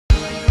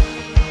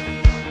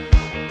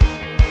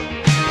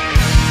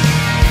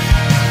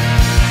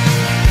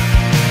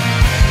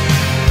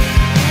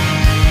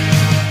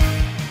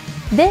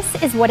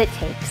This is What It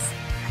Takes,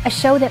 a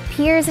show that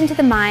peers into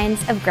the minds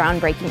of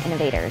groundbreaking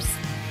innovators.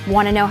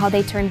 Want to know how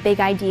they turn big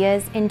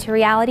ideas into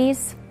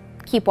realities?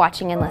 Keep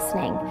watching and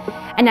listening.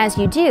 And as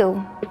you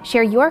do,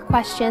 share your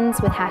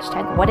questions with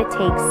hashtag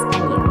 #WhatItTakes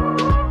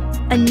and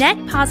you. A net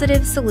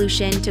positive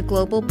solution to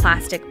global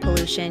plastic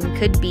pollution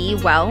could be,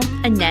 well,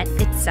 a net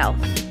itself.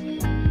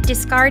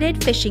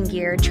 Discarded fishing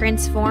gear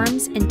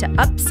transforms into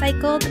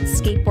upcycled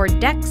skateboard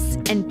decks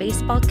and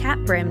baseball cap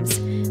brims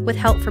with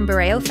help from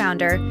Bereo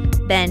founder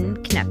Ben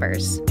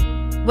Kneppers.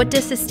 What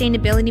does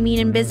sustainability mean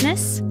in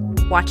business?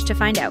 Watch to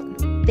find out.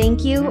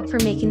 Thank you for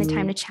making the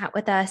time to chat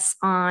with us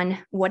on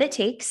What It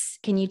Takes.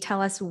 Can you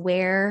tell us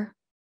where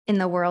in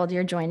the world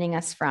you're joining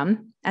us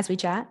from as we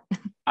chat?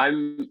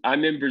 I'm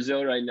in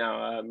Brazil right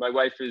now. My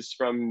wife is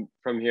from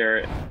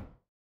here.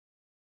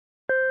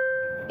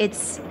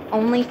 It's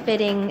only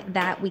fitting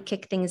that we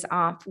kick things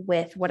off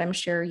with what I'm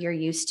sure you're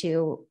used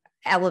to,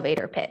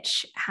 elevator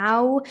pitch.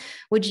 How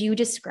would you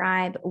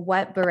describe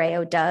what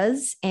Bereo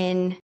does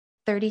in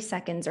 30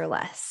 seconds or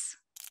less?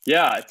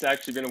 Yeah, it's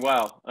actually been a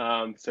while.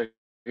 So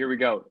here we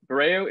go.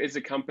 Bereo is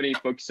a company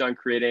focused on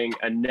creating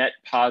a net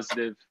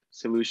positive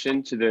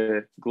solution to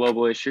the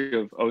global issue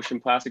of ocean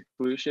plastic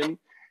pollution.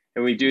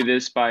 And we do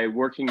this by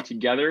working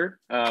together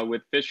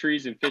with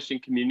fisheries and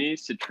fishing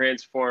communities to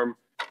transform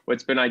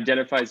what's been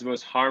identified as the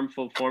most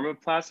harmful form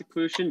of plastic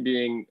pollution,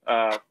 being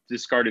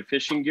discarded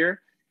fishing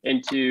gear,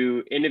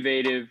 into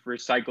innovative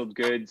recycled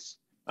goods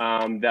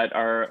that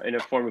are in a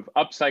form of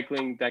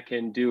upcycling that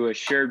can do a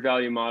shared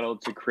value model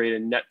to create a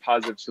net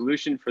positive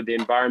solution for the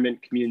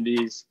environment,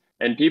 communities,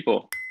 and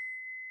people.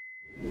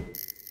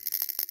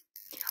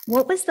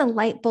 What was the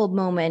light bulb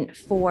moment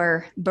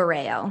for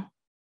Bereo?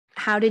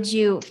 How did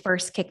you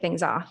first kick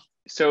things off?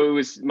 So it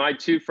was my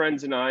two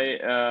friends and I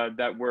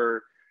that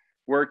were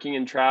working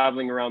and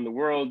traveling around the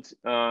world,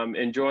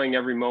 enjoying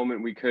every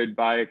moment we could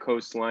by a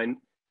coastline.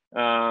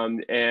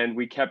 And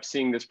we kept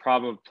seeing this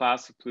problem of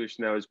plastic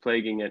pollution that was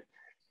plaguing it.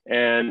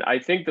 And I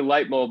think the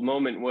light bulb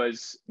moment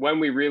was when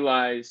we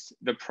realized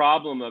the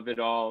problem of it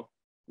all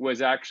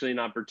was actually an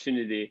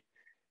opportunity,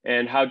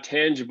 and how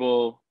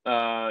tangible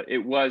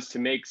it was to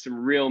make some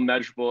real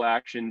measurable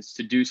actions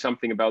to do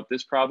something about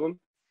this problem.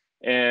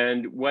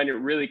 And when it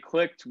really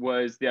clicked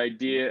was the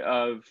idea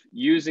of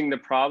using the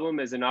problem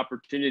as an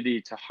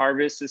opportunity to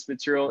harvest this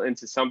material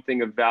into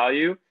something of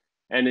value,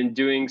 and in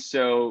doing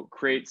so,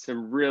 create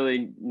some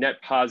really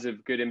net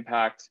positive good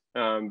impact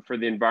for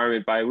the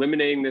environment by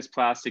eliminating this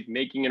plastic,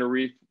 making it a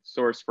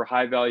resource for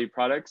high value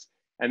products,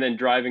 and then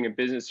driving a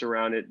business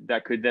around it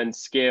that could then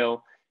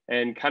scale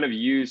and kind of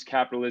use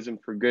capitalism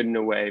for good in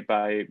a way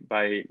by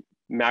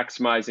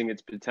maximizing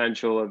its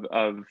potential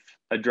of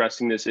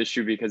addressing this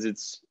issue, because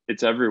it's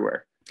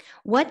everywhere.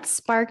 What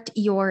sparked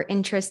your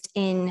interest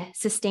in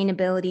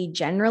sustainability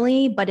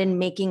generally, but in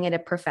making it a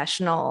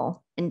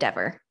professional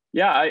endeavor?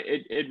 Yeah,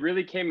 it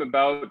really came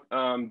about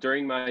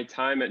during my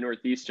time at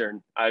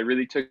Northeastern. I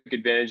really took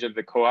advantage of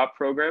the co-op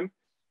program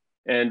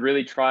and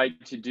really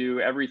tried to do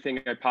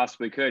everything I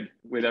possibly could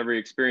with every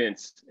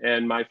experience.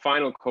 And my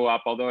final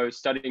co-op, although I was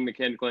studying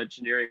mechanical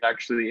engineering,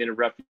 actually in a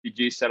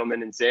refugee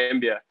settlement in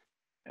Zambia.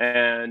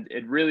 And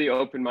it really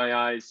opened my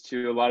eyes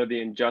to a lot of the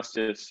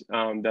injustice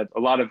that a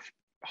lot of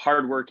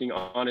hardworking,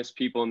 honest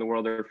people in the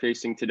world are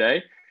facing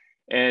today.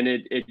 And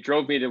it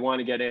drove me to want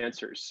to get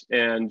answers.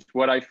 And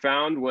what I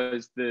found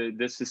was the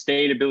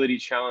sustainability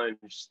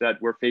challenge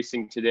that we're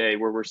facing today,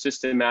 where we're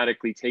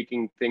systematically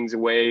taking things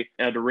away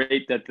at a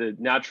rate that the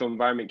natural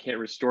environment can't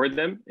restore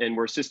them. And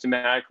we're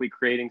systematically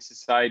creating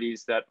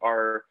societies that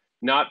are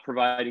not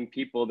providing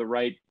people the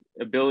right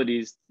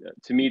abilities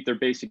to meet their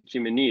basic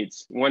human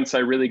needs. Once I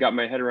really got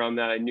my head around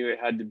that, I knew it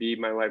had to be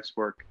my life's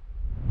work.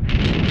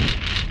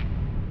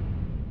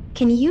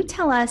 Can you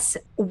tell us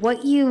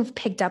what you've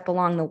picked up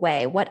along the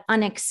way? What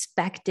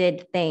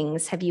unexpected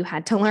things have you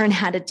had to learn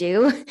how to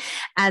do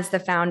as the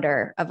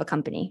founder of a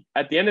company?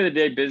 At the end of the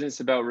day, business is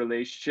about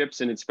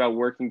relationships, and it's about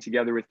working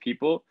together with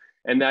people.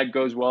 And that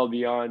goes well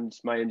beyond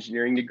my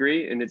engineering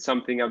degree. And it's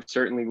something I've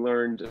certainly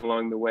learned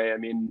along the way. I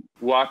mean,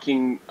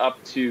 walking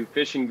up to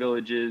fishing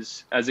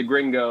villages as a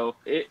gringo,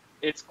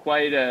 it's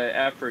quite an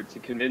effort to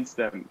convince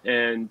them.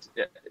 And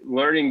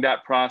learning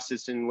that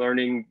process and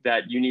learning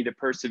that you need to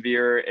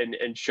persevere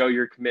and show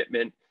your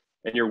commitment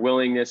and your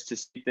willingness to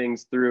see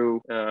things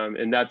through.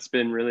 And that's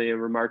been really a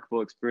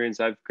remarkable experience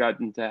I've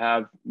gotten to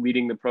have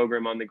leading the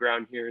program on the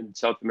ground here in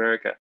South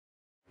America.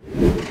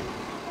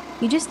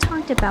 You just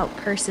talked about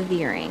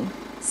persevering.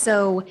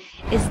 So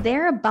is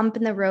there a bump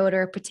in the road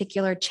or a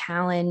particular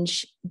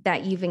challenge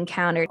that you've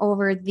encountered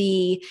over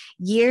the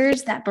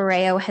years that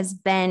Bereo has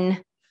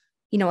been,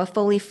 a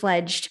fully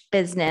fledged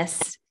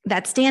business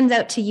that stands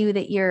out to you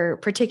that you're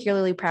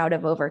particularly proud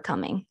of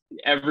overcoming?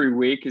 Every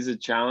week is a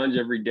challenge.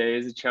 Every day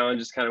is a challenge.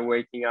 Just kind of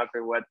waking up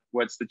and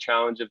what's the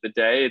challenge of the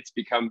day. It's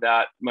become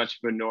that much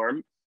of a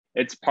norm.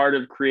 It's part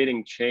of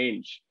creating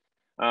change.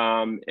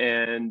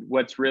 And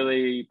what's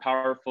really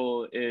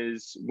powerful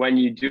is when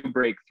you do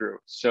break through.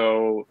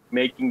 So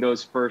making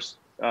those first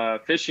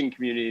fishing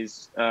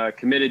communities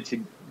committed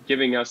to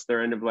giving us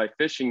their end-of-life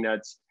fishing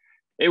nets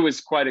it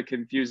was quite a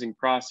confusing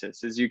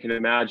process, as you can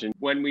imagine.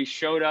 When we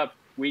showed up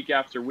week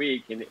after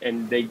week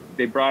and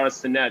they brought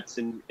us the nets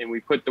and we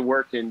put the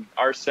work in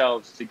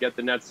ourselves to get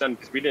the nets done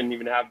because we didn't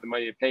even have the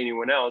money to pay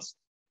anyone else.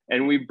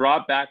 And we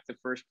brought back the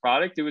first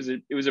product. It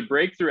was a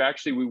breakthrough,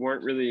 actually, we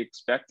weren't really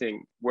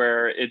expecting,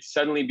 where it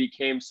suddenly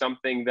became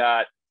something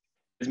that,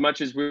 as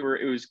much as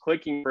it was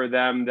clicking for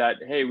them that,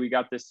 hey, we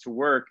got this to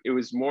work, it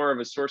was more of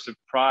a source of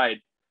pride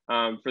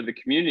for the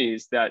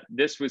communities that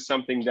this was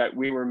something that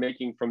we were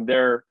making from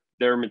their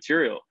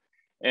material.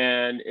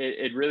 And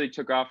it really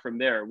took off from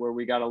there, where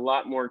we got a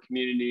lot more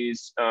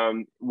communities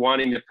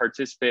wanting to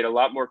participate, a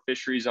lot more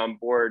fisheries on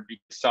board,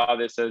 because saw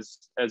this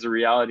as a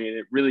reality. And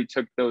it really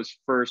took those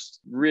first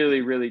really,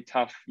 really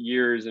tough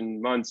years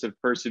and months of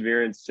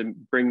perseverance to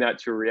bring that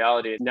to a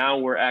reality. Now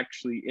we're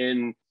actually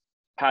in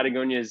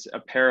Patagonia's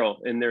apparel,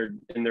 in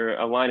their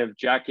a line of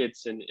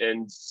jackets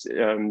and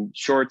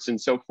shorts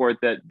and so forth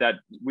that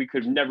we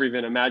could never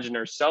even imagine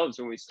ourselves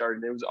when we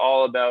started. It was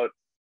all about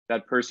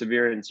that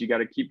perseverance. You got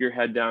to keep your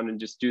head down and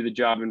just do the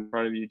job in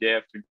front of you day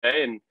after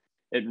day. And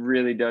it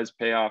really does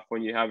pay off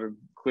when you have a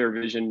clear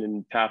vision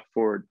and path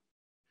forward.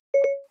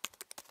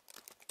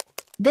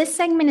 This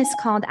segment is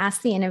called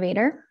Ask the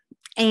Innovator.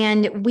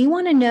 And we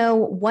want to know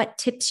what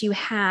tips you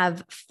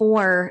have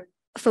for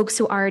folks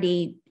who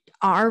already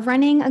are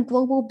running a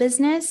global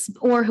business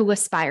or who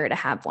aspire to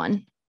have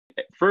one.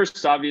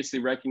 First, obviously,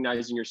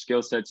 recognizing your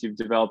skill sets you've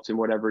developed in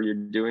whatever you're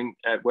doing,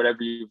 at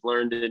whatever you've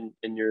learned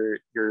in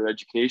your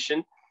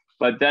education.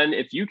 But then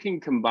if you can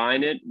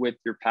combine it with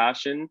your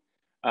passion,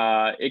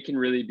 it can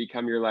really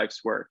become your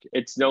life's work.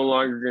 It's no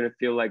longer going to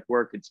feel like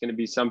work. It's going to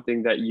be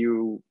something that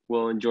you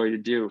will enjoy to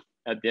do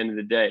at the end of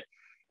the day.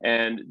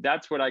 And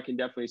that's what I can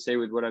definitely say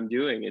with what I'm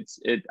doing.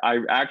 I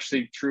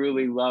actually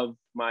truly love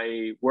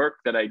my work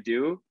that I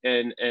do.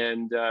 And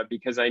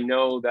because I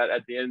know that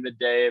at the end of the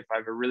day, if I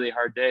have a really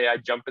hard day, I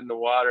jump in the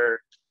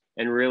water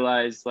and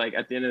realize, like,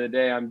 at the end of the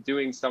day, I'm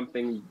doing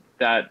something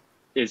that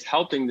is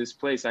helping this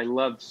place I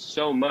love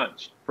so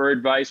much. For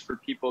advice for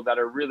people that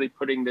are really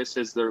putting this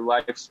as their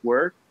life's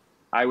work,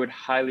 I would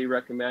highly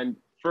recommend,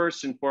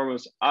 first and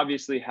foremost,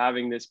 obviously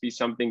having this be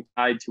something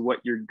tied to what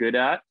you're good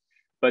at.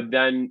 But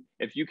then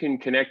if you can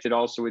connect it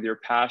also with your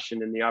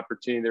passion and the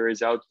opportunity there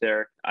is out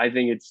there, I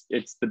think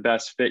it's the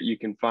best fit you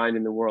can find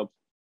in the world.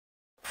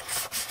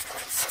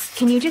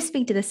 Can you just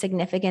speak to the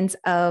significance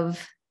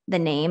of the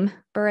name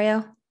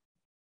Bereo?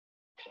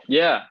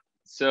 Yeah.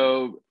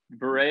 So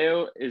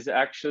Bereo is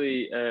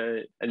actually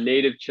a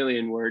native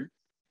Chilean word,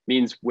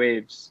 means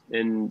waves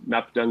in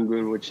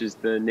Mapudungun, which is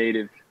the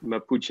native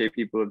Mapuche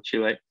people of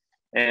Chile.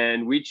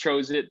 And we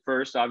chose it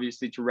first,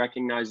 obviously, to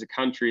recognize the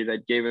country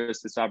that gave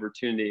us this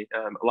opportunity.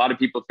 A lot of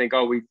people think,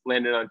 oh, we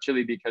landed on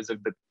Chile because of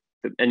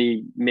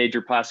any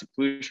major plastic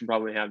pollution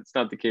problem we have. It's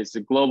not the case. It's a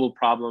global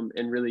problem.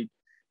 And really,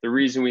 the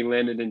reason we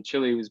landed in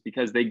Chile was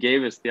because they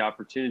gave us the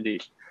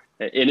opportunity.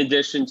 In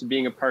addition to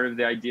being a part of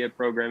the IDEA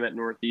program at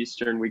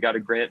Northeastern, we got a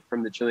grant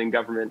from the Chilean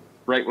government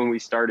right when we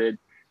started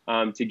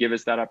to give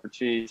us that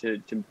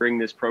opportunity to bring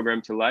this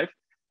program to life.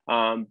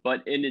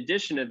 But in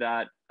addition to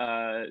that,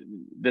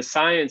 the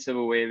science of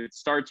a wave, it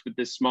starts with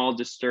this small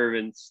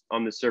disturbance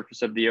on the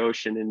surface of the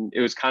ocean. And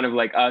it was kind of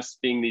like us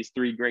being these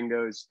three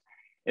gringos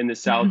in the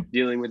South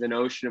dealing with an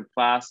ocean of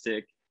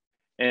plastic.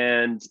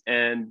 And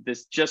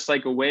this, just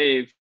like a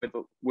wave,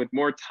 with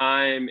more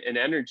time and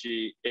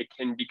energy, it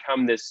can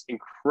become this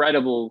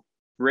incredible,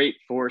 great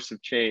force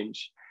of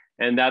change.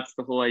 And that's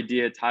the whole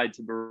idea tied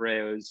to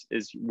Bereo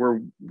is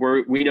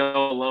we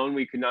know alone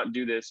we could not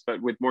do this, but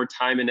with more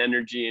time and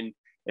energy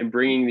and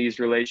bringing these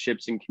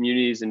relationships and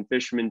communities and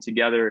fishermen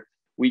together,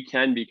 we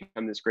can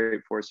become this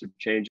great force of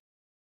change.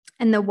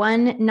 And the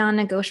one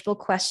non-negotiable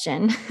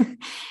question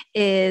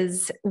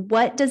is,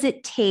 what does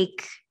it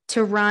take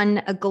to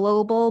run a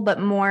global, but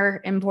more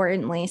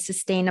importantly,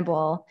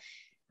 sustainable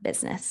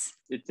business?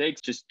 It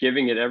takes just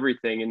giving it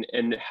everything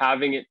and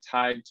having it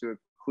tied to a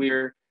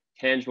clear,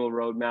 tangible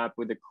roadmap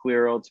with a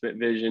clear ultimate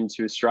vision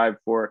to strive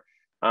for.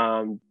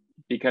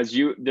 Because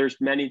there's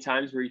many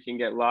times where you can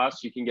get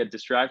lost, you can get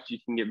distracted, you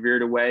can get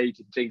veered away, you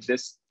can think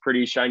this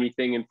pretty shiny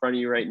thing in front of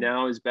you right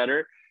now is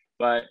better,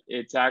 but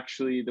it's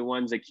actually the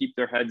ones that keep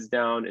their heads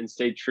down and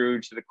stay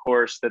true to the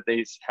course that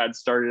they had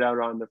started out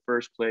on in the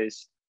first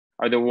place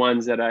are the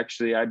ones that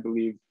actually, I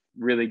believe,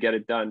 really get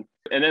it done.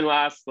 And then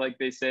last, like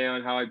they say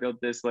on How I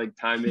Built This, like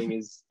timing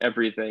is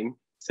everything.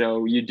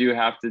 So you do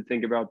have to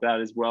think about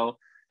that as well.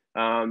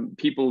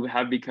 People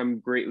have become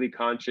greatly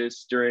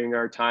conscious during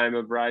our time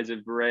of rise of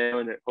Bereo,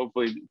 and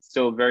hopefully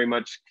still very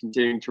much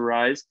continuing to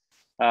rise.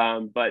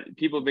 But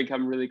people have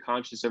become really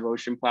conscious of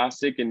ocean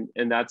plastic,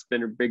 and that's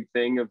been a big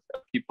thing of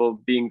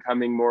people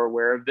becoming more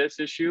aware of this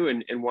issue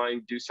and wanting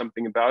to do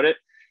something about it.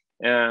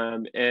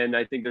 And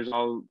I think there's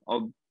all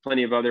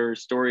plenty of other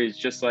stories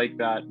just like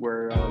that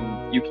where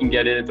you can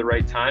get in at the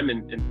right time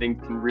and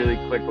things can really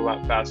click a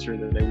lot faster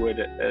than they would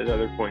at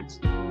other points.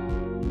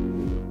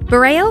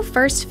 Bereo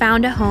first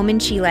found a home in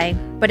Chile,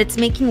 but it's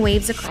making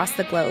waves across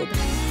the globe.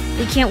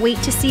 We can't wait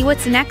to see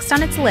what's next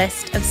on its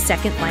list of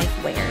Second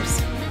Life wares.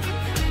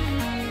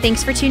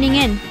 Thanks for tuning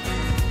in.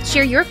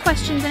 Share your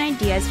questions and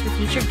ideas for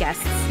future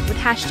guests with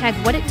hashtag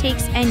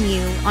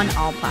WhatItTakesNU on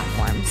all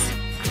platforms.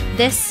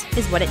 This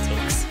is What It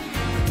Takes.